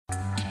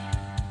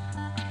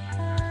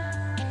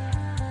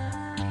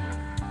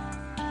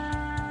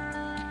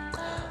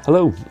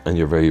Hello, and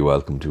you're very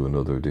welcome to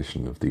another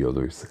edition of The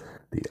Others,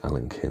 the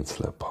Alan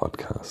Kinsella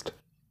podcast,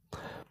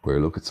 where I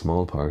look at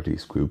small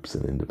parties, groups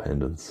and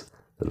independents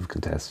that have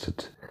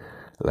contested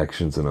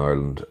elections in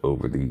Ireland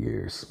over the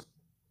years.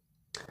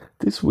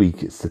 This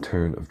week it's the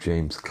turn of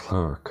James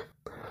Clarke,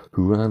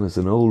 who ran as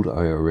an old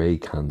IRA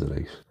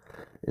candidate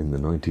in the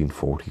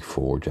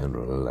 1944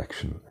 general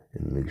election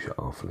in Laois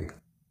Offaly.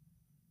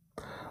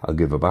 I'll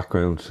give a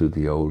background to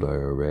the old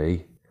IRA,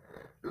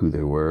 who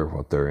they were,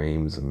 what their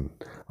aims and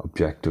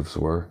objectives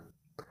were,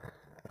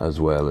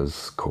 as well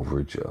as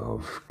coverage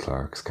of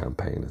Clarke's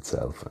campaign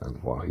itself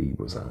and what he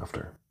was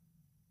after.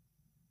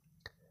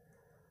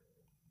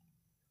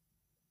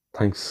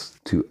 Thanks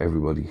to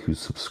everybody who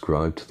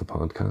subscribed to the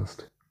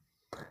podcast.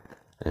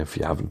 If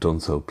you haven't done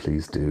so,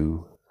 please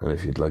do. And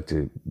if you'd like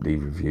to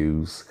leave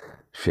reviews,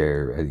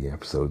 share any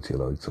episodes you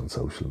liked on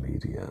social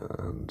media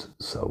and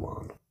so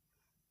on.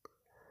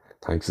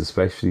 Thanks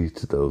especially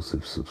to those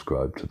who've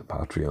subscribed to the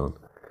Patreon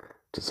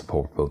to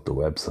support both the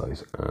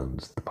website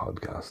and the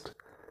podcast.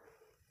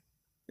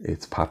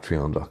 It's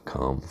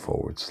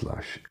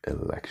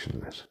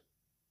patreon.com/electionlit.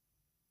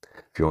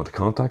 If you want to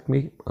contact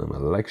me, I'm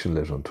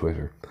electionlit on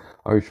Twitter,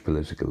 Irish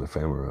Political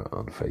Ephemera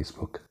on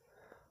Facebook,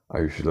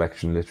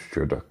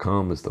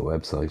 irishelectionliterature.com is the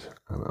website,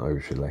 and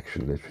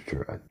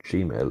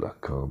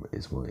irishelectionliterature@gmail.com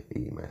is my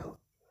email.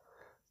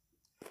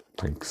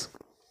 Thanks.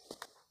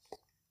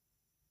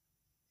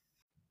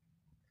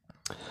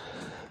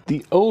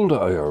 The old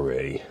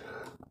IRA,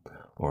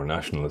 or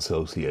National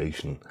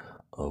Association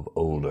of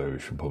Old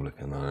Irish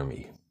Republican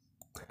Army,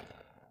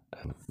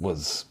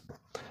 was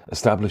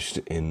established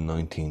in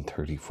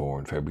 1934,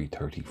 in February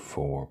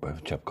 34, by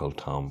a chap called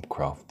Tom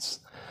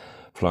Crofts,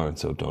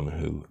 Florence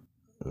O'Donoghue,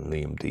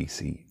 Liam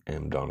Deasy,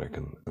 M.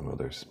 Donegan and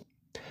others.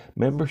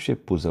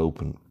 Membership was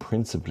open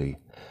principally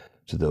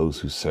to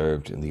those who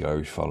served in the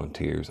Irish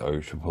Volunteers,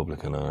 Irish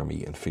Republican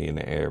Army and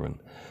Fianna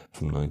Éireann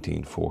from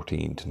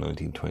 1914 to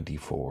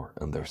 1924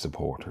 and their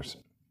supporters,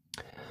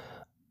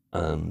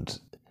 and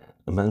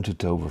amounted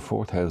to over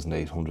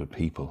 4,800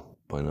 people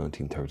by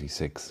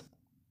 1936.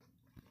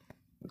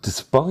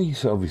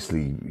 Despite,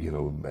 obviously,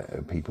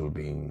 people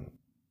being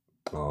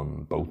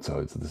on both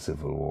sides of the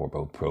Civil War,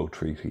 both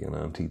pro-treaty and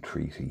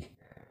anti-treaty,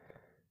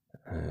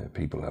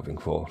 people having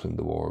fought in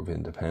the War of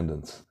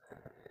Independence,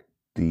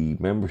 the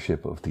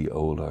membership of the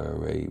old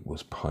IRA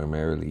was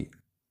primarily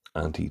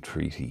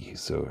anti-treaty,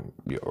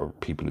 or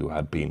people who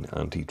had been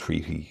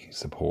anti-treaty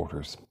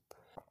supporters.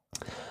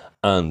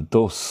 And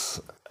thus,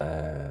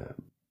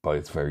 by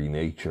its very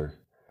nature,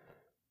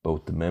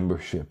 both the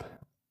membership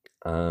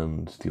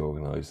and the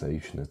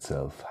organisation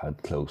itself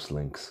had close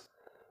links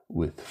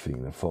with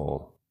Fianna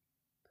Fáil.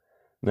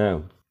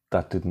 Now,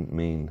 that didn't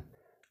mean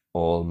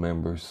all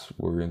members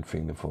were in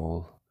Fianna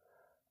Fáil,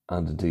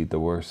 and indeed there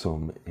were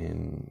some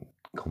in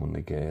Cumann na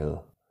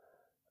Gael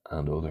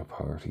and other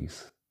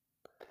parties.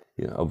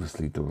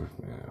 Obviously there were,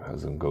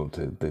 as I'm going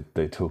to,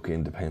 they took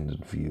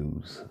independent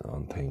views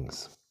on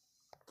things.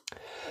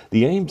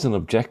 The aims and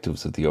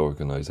objectives of the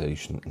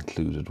organisation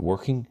included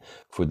working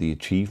for the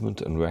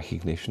achievement and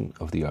recognition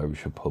of the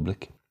Irish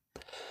Republic,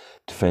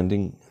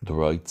 defending the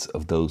rights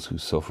of those who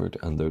suffered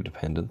and their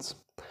dependents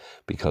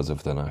because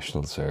of the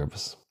national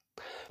service,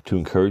 to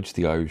encourage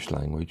the Irish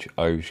language,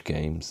 Irish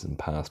games and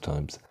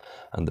pastimes,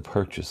 and the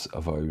purchase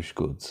of Irish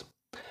goods,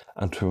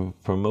 and to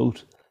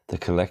promote the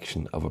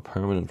collection of a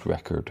permanent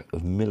record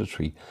of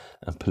military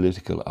and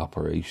political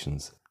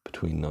operations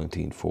between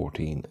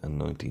 1914 and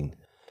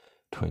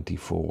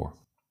 1924.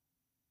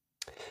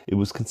 It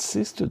was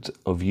consisted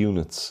of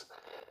units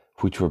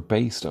which were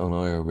based on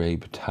IRA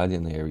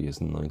battalion areas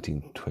in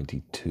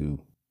 1922,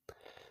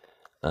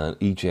 and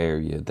each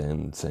area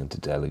then sent a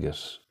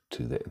delegate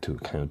to a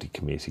county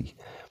committee,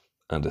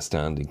 and a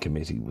standing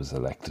committee was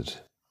elected.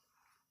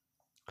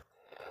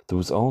 There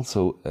was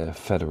also a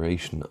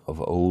federation of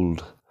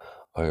old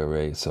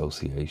IRA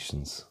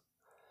associations.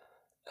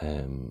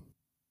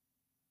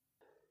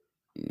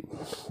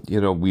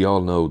 We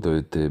all know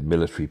the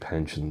Military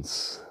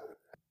Pensions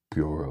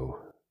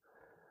Bureau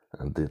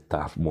and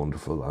that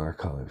wonderful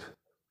archive.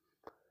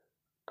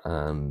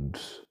 And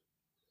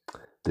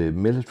the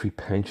military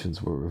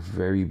pensions were a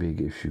very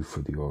big issue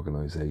for the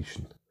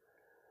organisation.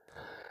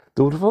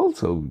 There would have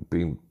also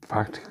been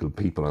practical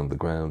people on the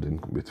ground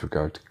with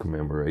regard to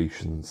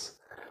commemorations,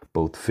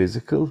 both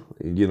physical,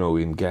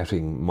 in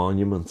getting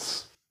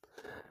monuments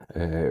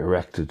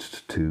erected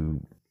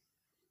to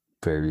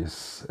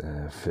various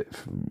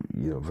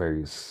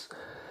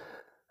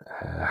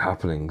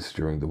happenings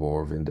during the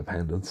War of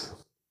Independence,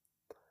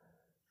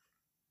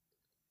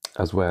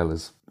 as well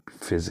as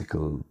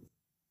physical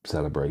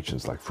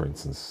celebrations, like, for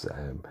instance,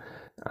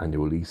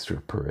 annual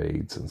Easter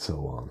parades and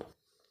so on.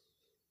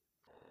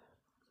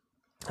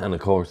 And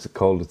of course, it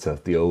called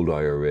itself the old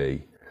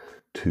IRA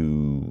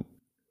to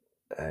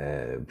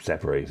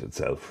separate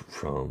itself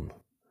from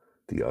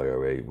the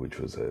IRA, which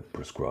was a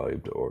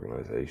prescribed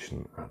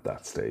organisation at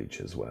that stage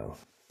as well.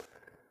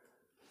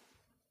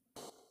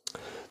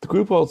 The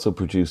group also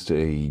produced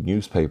a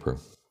newspaper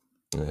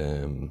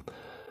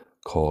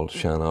called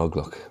Sean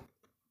Oglach,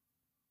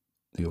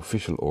 the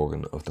official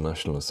organ of the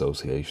National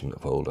Association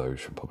of Old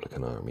Irish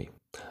Republican Army,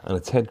 and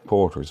its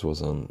headquarters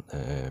was on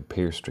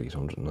Pearse Street,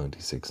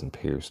 196 in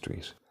Pearse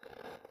Street.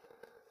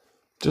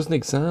 Just an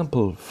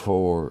example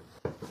for,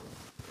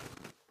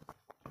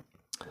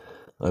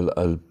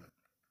 I'll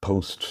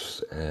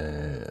post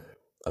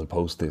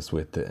this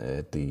with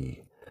the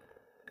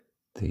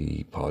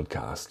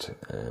podcast,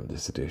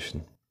 this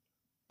edition.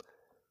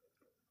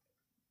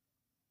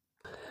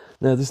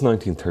 Now, this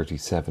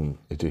 1937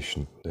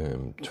 edition,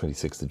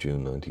 26th of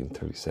June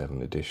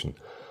 1937 edition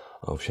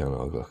of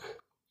Sean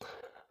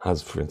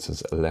has, for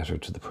instance, a letter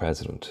to the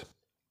President.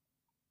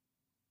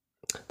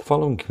 The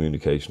following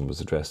communication was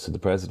addressed to the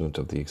President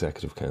of the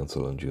Executive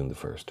Council on June the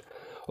 1st.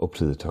 Up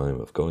to the time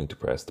of going to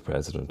press, the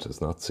President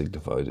has not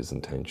signified his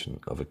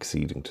intention of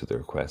acceding to the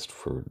request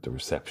for the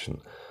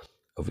reception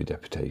of a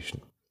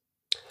deputation.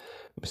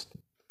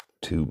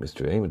 To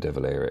Mr. Eamon de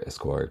Valera,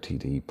 Esquire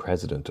TD,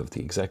 President of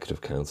the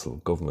Executive Council,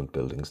 Government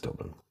Buildings,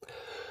 Dublin.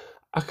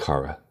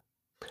 Acara.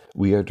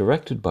 We are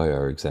directed by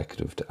our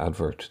Executive to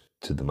advert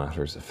to the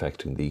matters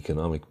affecting the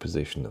economic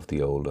position of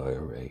the old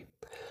IRA,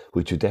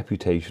 which a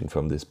deputation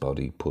from this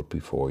body put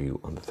before you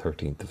on the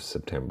 13th of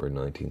September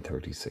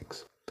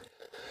 1936.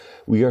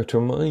 We are to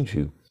remind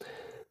you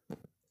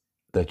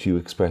that you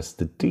expressed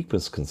the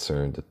deepest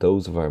concern that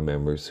those of our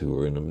members who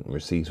are in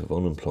receipt of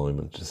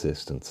unemployment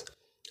assistance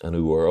and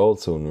who are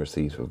also in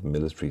receipt of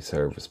military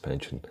service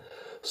pension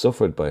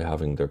suffered by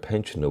having their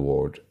pension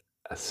award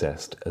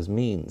assessed as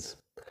means,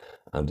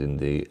 and in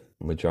the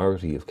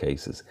majority of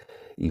cases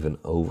even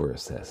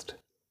over-assessed,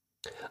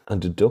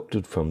 and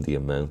deducted from the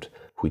amount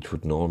which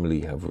would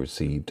normally have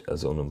received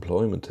as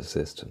unemployment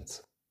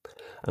assistance,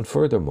 and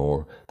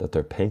furthermore that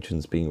their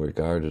pensions being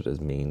regarded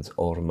as means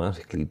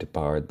automatically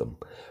debarred them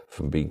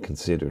from being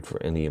considered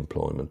for any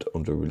employment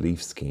under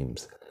relief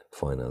schemes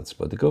financed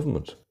by the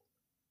government.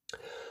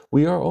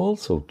 We are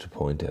also to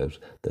point out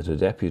that a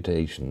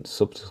deputation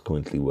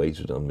subsequently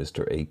waited on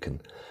Mr.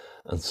 Aiken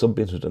and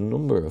submitted a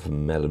number of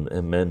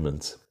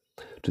amendments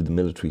to the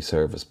Military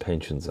Service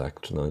Pensions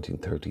Act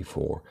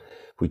 1934,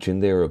 which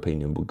in their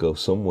opinion would go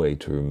some way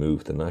to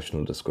remove the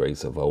national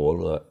disgrace of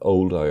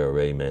old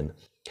IRA men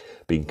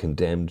being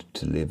condemned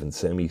to live in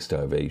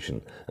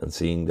semi-starvation and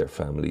seeing their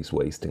families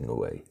wasting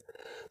away.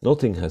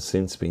 Nothing has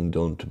since been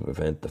done to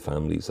prevent the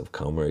families of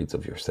comrades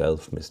of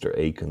yourself, Mr.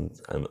 Aiken,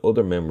 and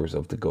other members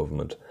of the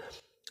government,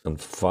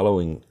 and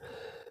following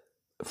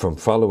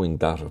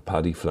that of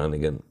Paddy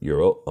Flanagan,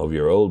 of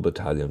your old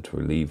battalion, to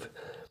relieve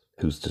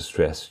whose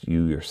distress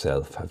you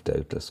yourself have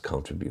doubtless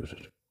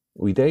contributed.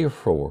 We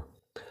therefore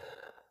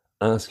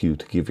ask you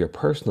to give your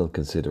personal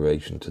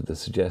consideration to the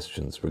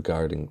suggestions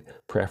regarding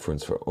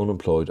preference for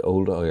unemployed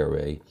old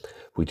IRA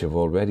which have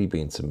already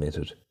been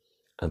submitted,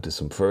 and to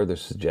some further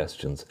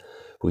suggestions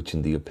which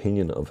in the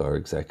opinion of our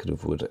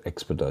executive would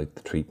expedite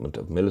the treatment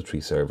of military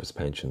service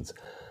pensions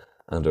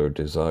and are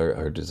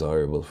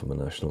desirable from a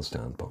national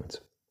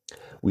standpoint.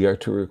 We are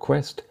to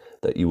request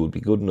that you will be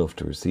good enough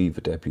to receive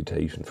a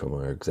deputation from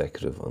our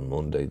executive on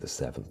Monday the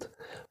 7th,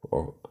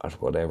 or at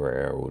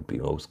whatever hour would be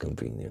most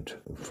convenient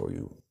for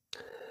you,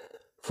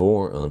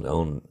 for and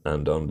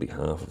on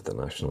behalf of the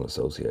National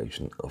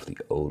Association of the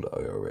Old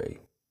IRA.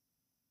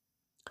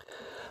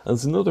 And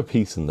there's another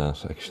piece in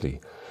that,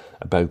 actually,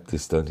 about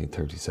this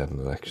 1937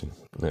 election.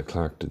 Now,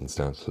 Clark didn't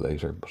stand till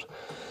later, but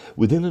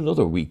within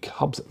another week,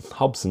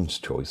 Hobson's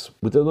choice,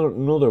 within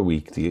another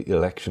week, the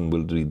election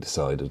will be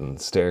decided,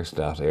 and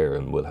Stair-Stat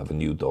Éireann will have a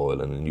new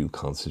Dáil and a new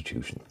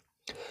constitution.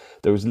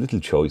 There is little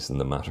choice in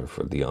the matter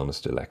for the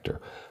honest elector,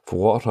 for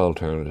what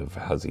alternative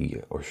has he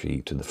or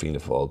she to the Fianna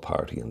Fáil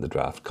party and the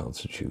draft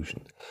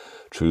constitution?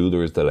 True,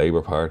 there is the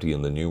Labour Party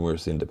and the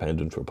numerous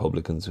independent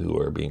Republicans who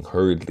are being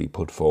hurriedly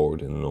put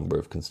forward in a number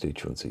of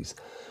constituencies,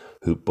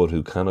 but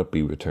who cannot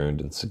be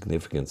returned in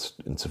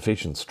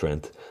sufficient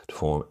strength to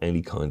form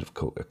any kind of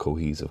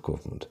cohesive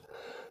government.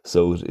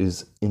 So it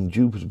is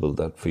indubitable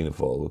that Fianna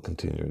Fáil will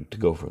continue to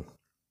govern.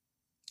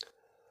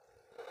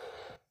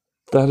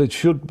 That it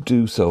should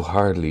do so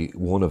hardly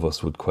one of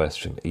us would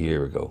question a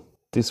year ago.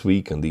 This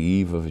week, on the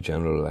eve of a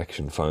general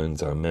election,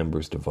 finds our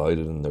members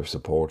divided in their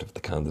support of the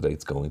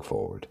candidates going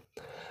forward,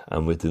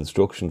 and with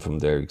instruction from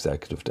their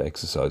executive to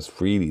exercise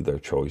freely their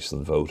choice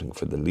in voting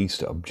for the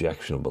least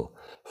objectionable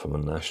from a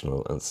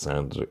national and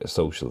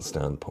social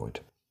standpoint.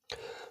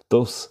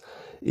 Thus,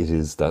 it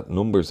is that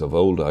numbers of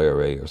old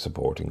IRA are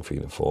supporting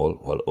Fianna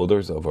Fáil, while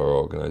others of our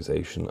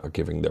organisation are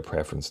giving their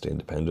preference to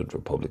independent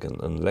Republican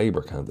and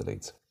Labour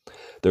candidates.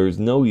 There is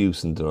no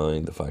use in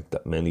denying the fact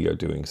that many are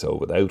doing so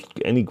without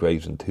any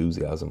great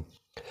enthusiasm,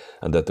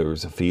 and that there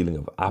is a feeling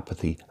of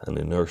apathy and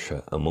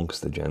inertia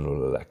amongst the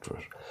general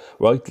electorate.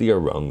 Rightly or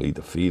wrongly,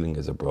 the feeling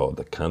is abroad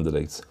that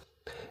candidates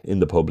in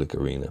the public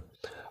arena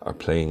are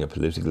playing a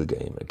political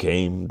game, a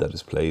game that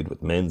is played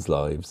with men's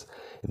lives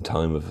in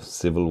time of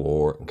civil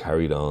war and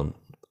carried on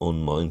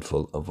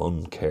unmindful of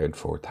uncared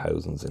for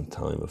thousands in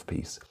time of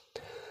peace.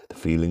 The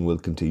feeling will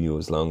continue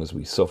as long as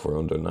we suffer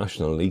under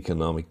national and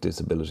economic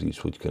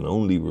disabilities which can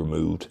only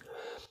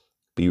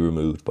be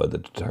removed by the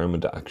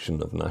determined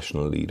action of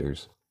national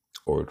leaders,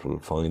 or it will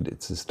find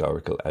its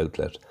historical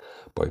outlet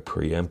by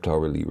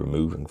peremptorily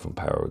removing from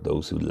power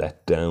those who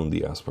let down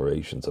the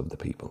aspirations of the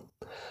people.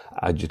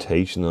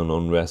 Agitation and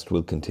unrest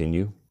will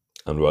continue,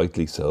 and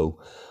rightly so,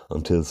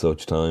 until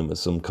such time as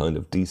some kind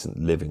of decent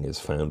living is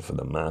found for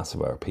the mass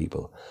of our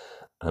people,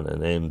 and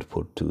an end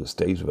put to a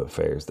state of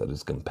affairs that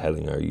is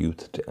compelling our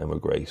youth to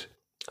emigrate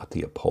at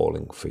the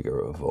appalling figure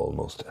of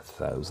almost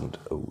 1,000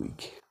 a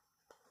week.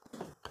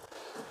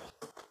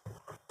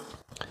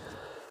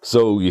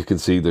 So you can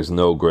see there's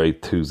no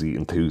great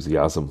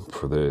enthusiasm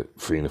for the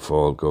Fianna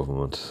Fáil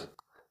government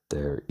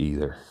there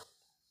either.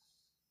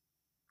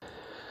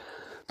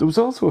 There was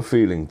also a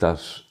feeling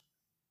that,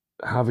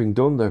 having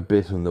done their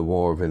bit in the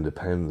War of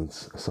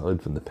Independence,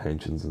 aside from the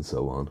pensions and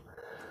so on,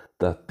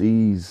 that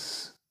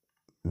these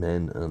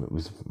men, and it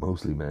was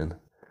mostly men,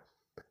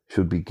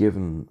 should be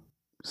given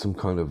some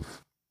kind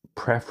of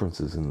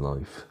preferences in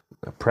life,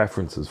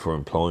 preferences for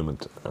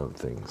employment and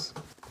things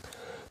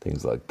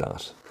like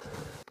that.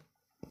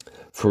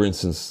 For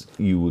instance,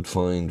 you would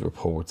find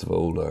reports of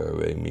old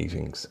IRA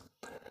meetings,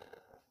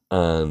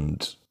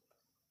 and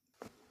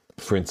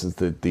for instance,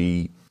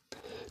 the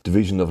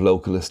division of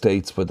local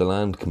estates by the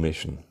Land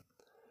Commission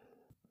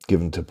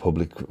given to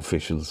public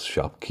officials,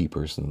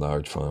 shopkeepers and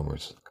large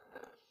farmers.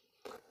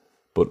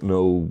 But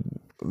none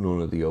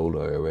of the old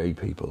IRA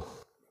people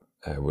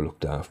were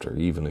looked after,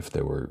 even if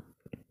they were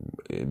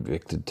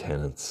evicted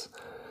tenants.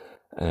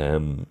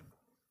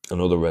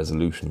 Another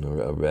resolution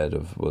I read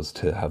of was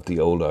to have the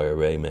old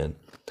IRA men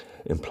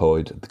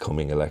employed at the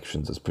coming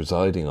elections as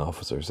presiding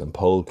officers and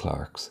poll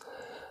clerks,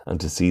 and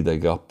to see they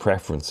got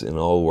preference in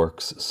all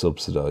works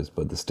subsidised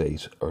by the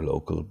state or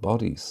local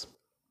bodies.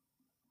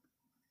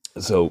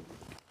 So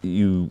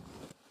you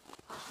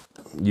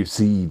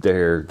see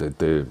there that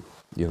they're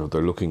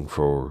looking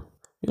for,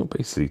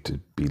 basically to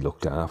be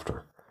looked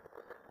after,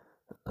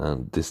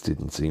 and this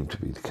didn't seem to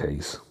be the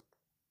case.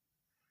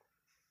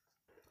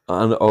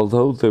 And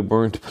although they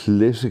weren't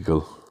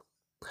political,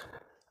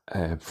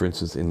 for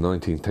instance, in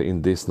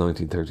this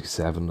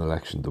 1937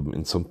 election,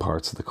 in some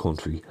parts of the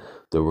country,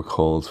 there were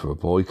calls for a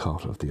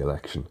boycott of the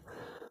election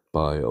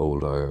by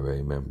old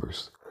IRA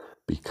members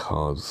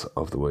because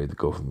of the way the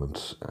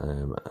government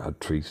had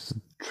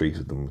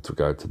treated them with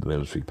regard to the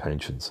military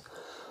pensions,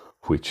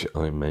 which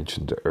I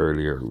mentioned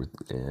earlier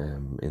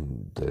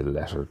in the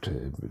letter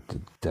to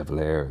De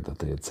Valera that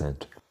they had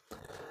sent.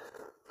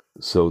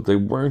 So they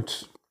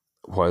weren't,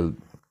 while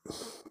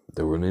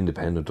they were an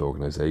independent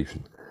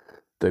organisation,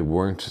 they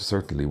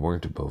certainly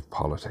weren't above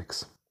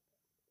politics.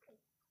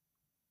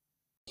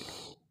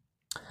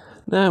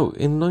 Now,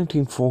 in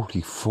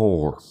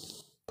 1944,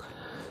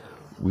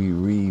 we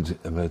read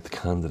about the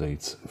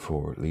candidates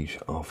for Laois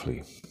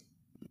Offaly.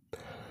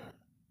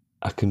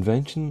 A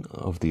convention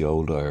of the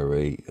Old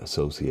IRA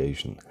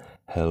Association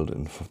held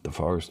in the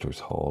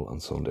Foresters' Hall on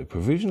Sunday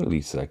provisionally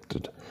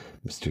selected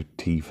Mr.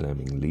 T.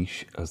 Fleming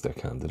Laois as their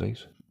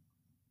candidate,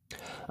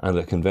 and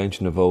a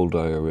convention of Old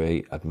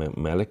IRA at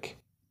Mountmellick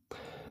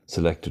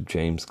selected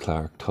James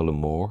Clark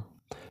Tullamore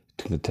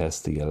to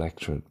contest the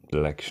election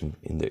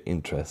in their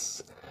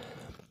interests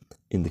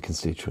in the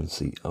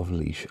constituency of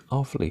Laois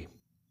Offaly.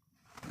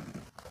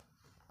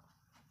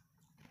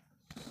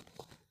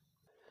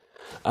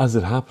 As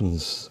it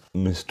happens,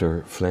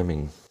 Mr.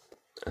 Fleming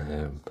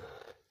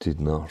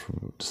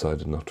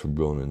decided not to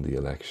run in the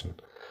election,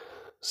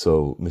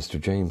 so Mr.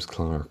 James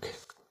Clark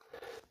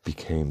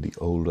became the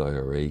Old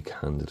IRA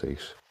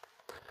candidate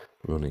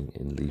running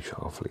in Laois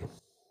Offaly.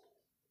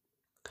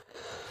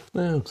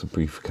 Now it's a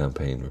brief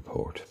campaign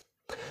report.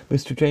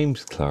 Mr.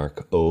 James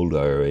Clark, Old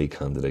IRA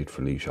candidate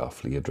for Laois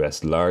Offaly,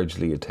 addressed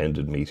largely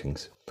attended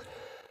meetings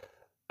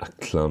at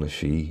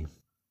Clonashee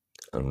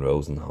and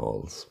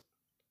Rosenhalls.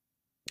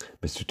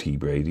 Mr. T.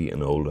 Brady,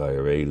 an Old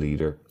IRA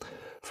leader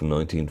from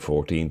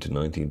 1914 to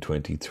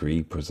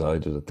 1923,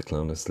 presided at the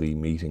Clonashee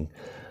meeting,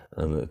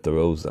 and at the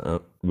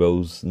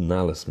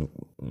Rosenhallis,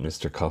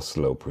 Mr.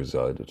 Costello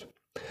presided.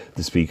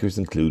 The speakers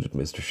included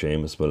Mr.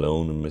 Seamus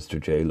Malone and Mr.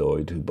 J.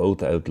 Lloyd, who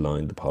both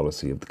outlined the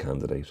policy of the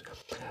candidate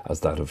as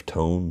that of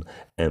Tone,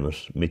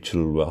 Emmett,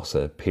 Mitchell,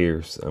 Rossa,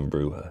 Pearse and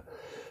Bruha.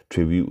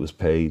 Tribute was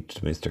paid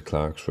to Mr.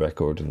 Clark's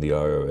record in the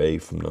IRA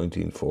from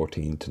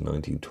 1914 to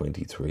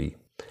 1923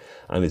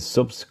 and his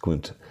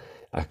subsequent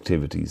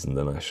activities in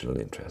the national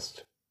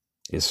interest.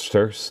 His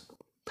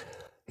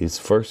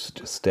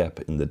first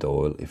step in the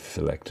Dáil, if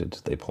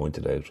elected, they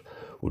pointed out,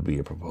 would be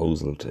a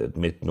proposal to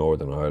admit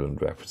Northern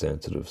Ireland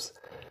representatives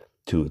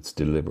to its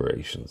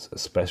deliberations. A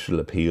special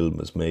appeal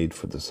was made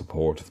for the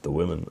support of the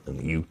women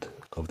and youth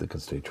of the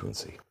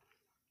constituency.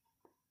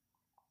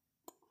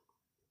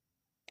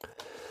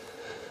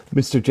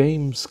 Mr.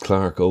 James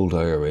Clark, Old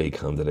IRA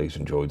candidate,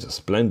 enjoys a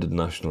splendid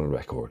national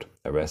record.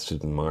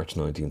 Arrested in March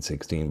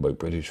 1916 by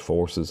British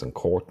forces and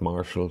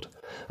court-martialled,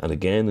 and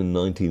again in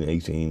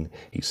 1918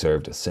 he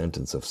served a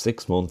sentence of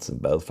 6 months in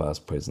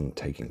Belfast prison,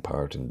 taking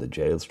part in the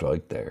jail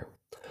strike there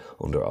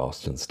under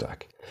Austin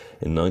Stack.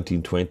 In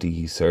 1920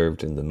 he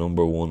served in the No.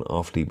 1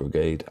 Offaly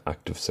Brigade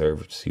Active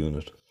Service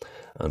Unit,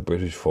 and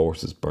British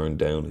forces burned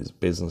down his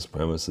business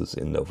premises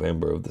in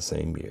November of the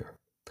same year.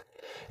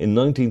 In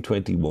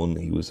 1921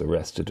 he was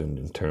arrested and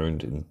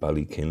interned in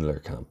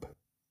Ballykinler camp.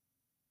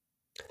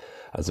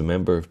 As a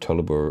member of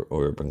Tullamore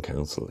Urban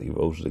Council, he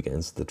voted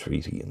against the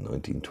treaty in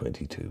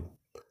 1922.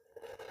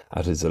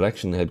 At his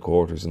election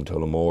headquarters in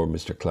Tullamore,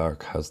 Mr.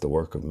 Clark has the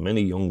work of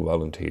many young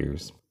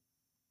volunteers,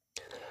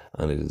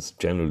 and it is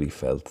generally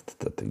felt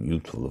that the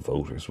youthful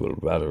voters will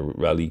rather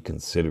rally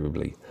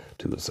considerably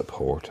to his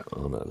support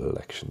on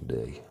election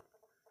day.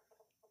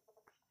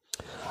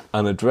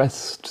 An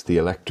address to the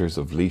electors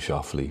of Laois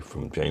Offaly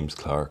from James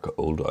Clark,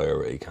 old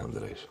IRA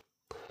candidate.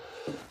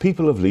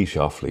 People of Laois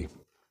Offaly,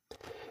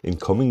 in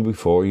coming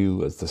before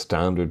you as the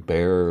standard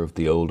bearer of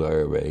the old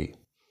IRA,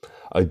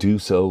 I do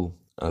so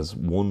as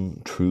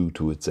one true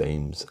to its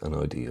aims and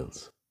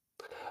ideals,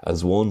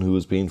 as one who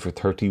has been for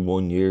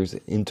 31 years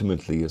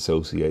intimately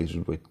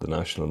associated with the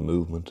national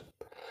movement,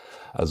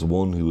 as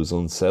one who is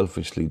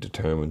unselfishly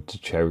determined to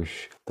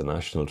cherish the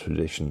national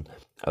tradition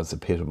as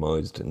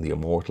epitomised in the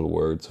immortal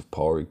words of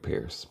Pádraig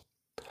Pearse.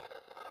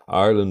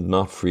 Ireland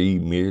not free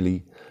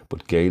merely,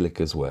 but Gaelic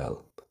as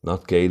well,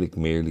 not Gaelic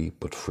merely,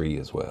 but free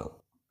as well.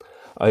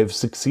 I have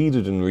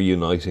succeeded in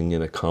reuniting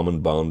in a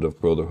common bond of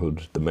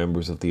brotherhood the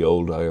members of the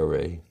old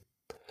IRA,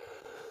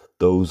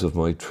 those of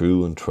my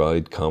true and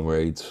tried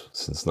comrades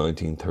since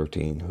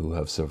 1913 who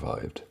have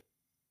survived.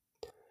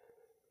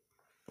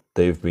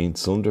 They have been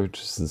sundered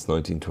since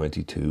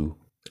 1922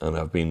 and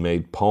have been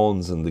made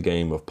pawns in the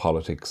game of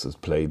politics as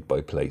played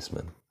by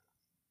placemen.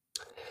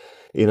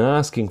 In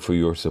asking for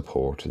your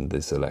support in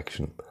this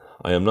election,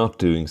 I am not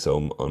doing so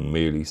on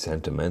merely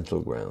sentimental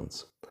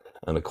grounds,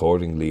 and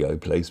accordingly I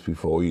place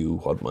before you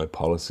what my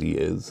policy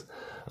is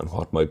and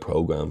what my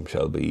programme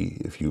shall be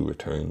if you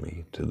return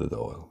me to the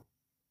Dáil.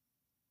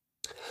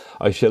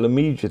 I shall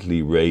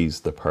immediately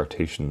raise the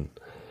partition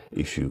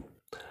issue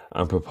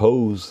and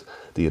propose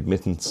the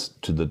admittance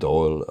to the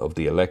Dáil of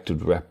the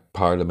elected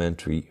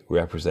parliamentary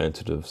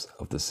representatives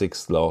of the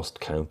 6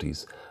 lost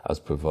counties as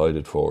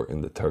provided for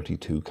in the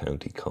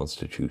 32-county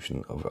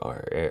constitution of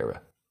our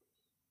era.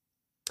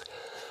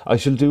 I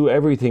shall do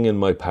everything in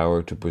my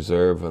power to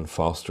preserve and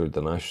foster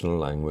the national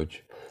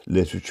language,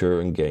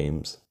 literature and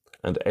games,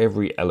 and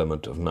every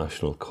element of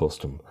national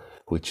custom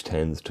which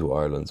tends to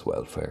Ireland's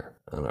welfare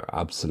and our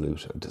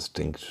absolute and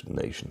distinct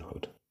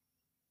nationhood.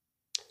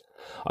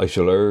 I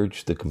shall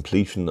urge the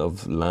completion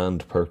of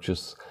land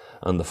purchase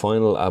and the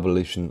final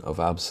abolition of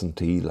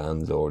absentee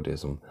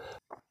landlordism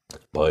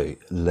by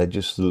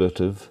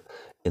legislative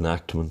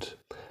enactment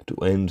to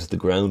end the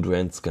ground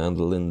rent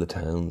scandal in the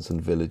towns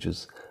and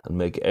villages and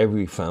make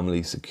every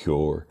family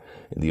secure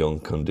in the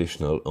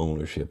unconditional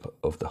ownership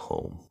of the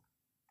home.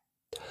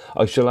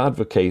 I shall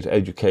advocate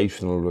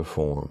educational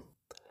reform,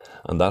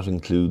 and that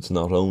includes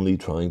not only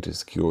trying to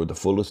secure the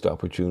fullest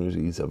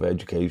opportunities of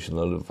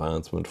educational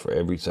advancement for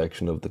every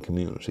section of the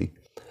community,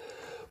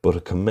 but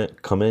a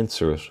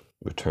commensurate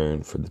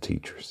return for the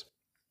teachers.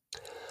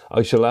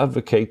 I shall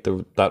advocate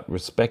that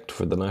respect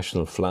for the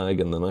national flag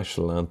and the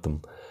national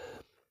anthem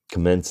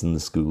commence in the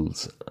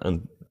schools,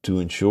 and to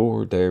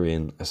ensure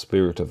therein a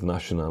spirit of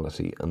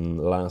nationality and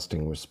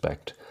lasting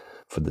respect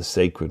for the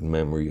sacred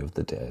memory of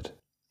the dead.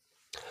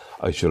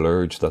 I shall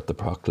urge that the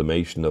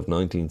proclamation of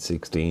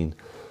 1916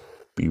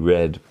 be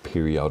read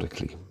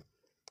periodically.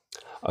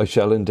 I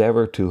shall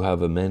endeavour to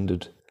have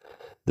amended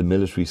the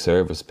Military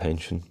Service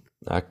Pension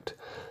Act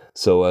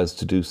so as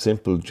to do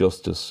simple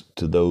justice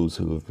to those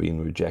who have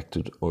been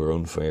rejected or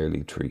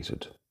unfairly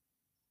treated.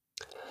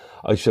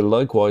 I shall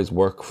likewise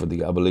work for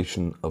the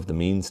abolition of the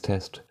means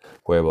test,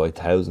 whereby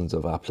thousands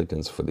of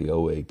applicants for the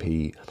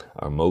OAP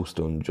are most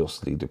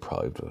unjustly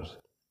deprived of it.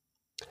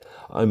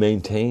 I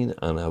maintain,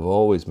 and have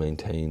always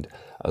maintained,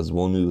 as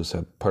one who has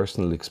had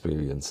personal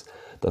experience,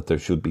 that there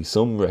should be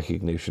some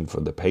recognition for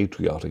the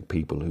patriotic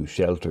people who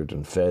sheltered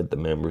and fed the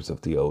members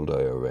of the old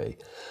IRA,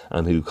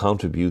 and who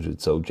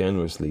contributed so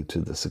generously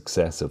to the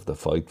success of the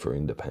fight for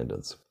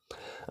independence,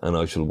 and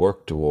I shall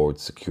work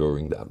towards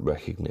securing that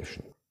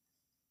recognition.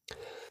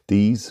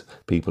 These,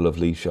 people of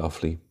Laois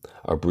Offaly,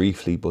 are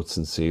briefly but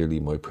sincerely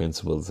my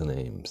principles and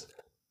aims,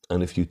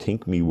 and if you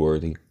think me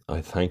worthy,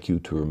 I thank you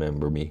to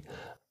remember me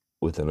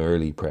with an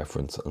early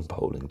preference on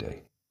polling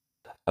day.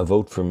 A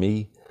vote for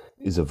me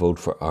is a vote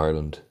for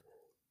Ireland,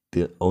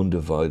 the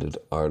undivided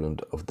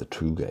Ireland of the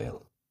true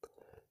Gael.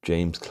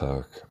 James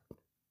Clark,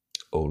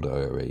 old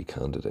IRA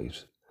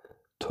candidate,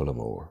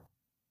 Tullamore,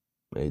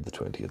 May the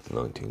 20th,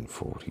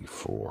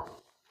 1944.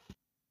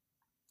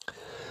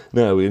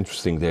 Now,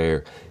 interesting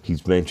there,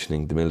 he's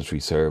mentioning the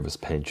Military Service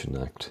Pension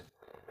Act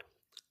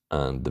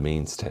and the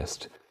means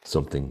test.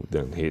 Something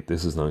then here,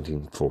 this is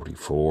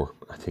 1944.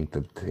 I think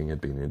the thing had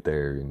been in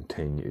there in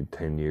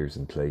 10 years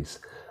in place,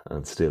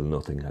 and still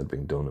nothing had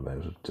been done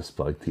about it,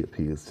 despite the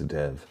appeals to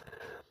Dev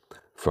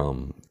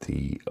from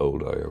the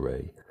old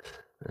IRA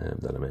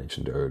that I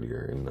mentioned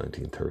earlier in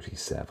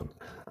 1937.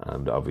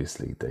 And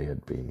obviously they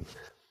had been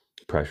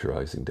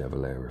pressurising De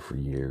Valera for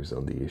years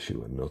on the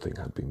issue, and nothing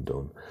had been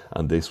done.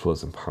 And this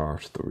was in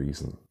part the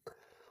reason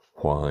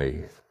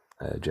why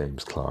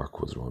James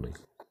Clark was running.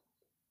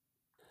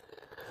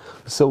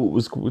 So it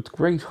was with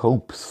great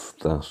hopes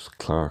that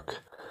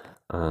Clark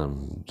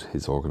and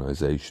his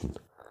organisation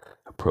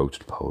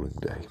approached polling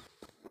day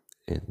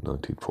in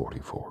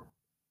 1944.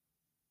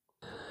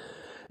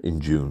 In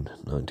June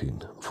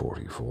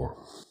 1944.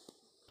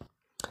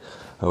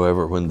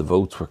 However, when the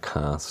votes were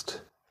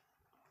cast,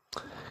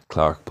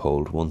 Clark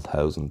polled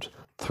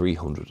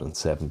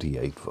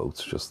 1,378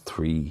 votes, just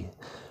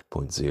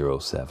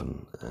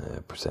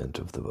 3.07%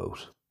 of the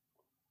vote.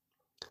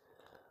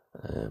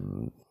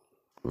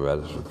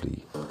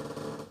 Relatively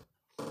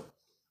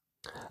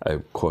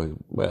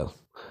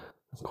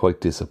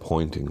quite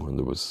disappointing when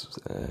there was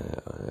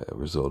a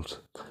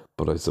result.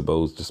 But I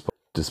suppose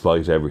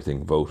despite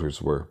everything, voters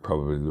were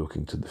probably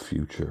looking to the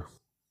future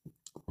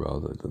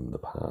rather than the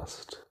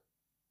past.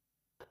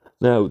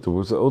 Now, there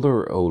was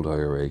other old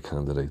IRA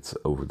candidates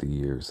over the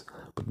years,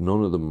 but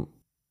none of them,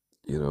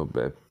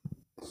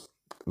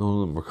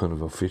 were kind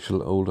of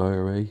official old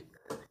IRA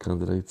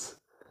candidates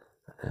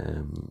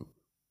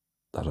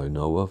that I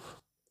know of,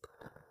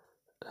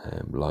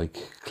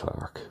 like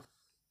Clark.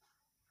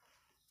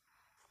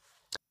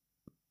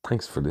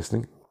 Thanks for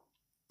listening.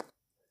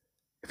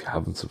 If you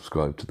haven't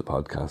subscribed to the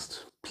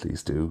podcast,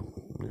 please do.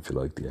 If you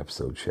like the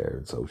episode, share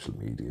on social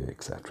media,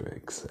 etc.,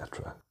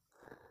 etc.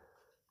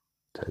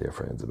 Tell your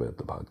friends about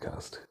the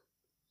podcast.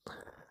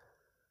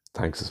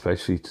 Thanks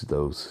especially to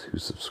those who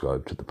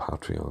subscribe to the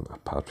Patreon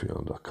at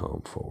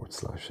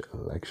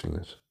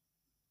patreon.com/electionlit.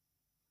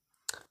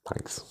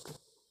 Thanks.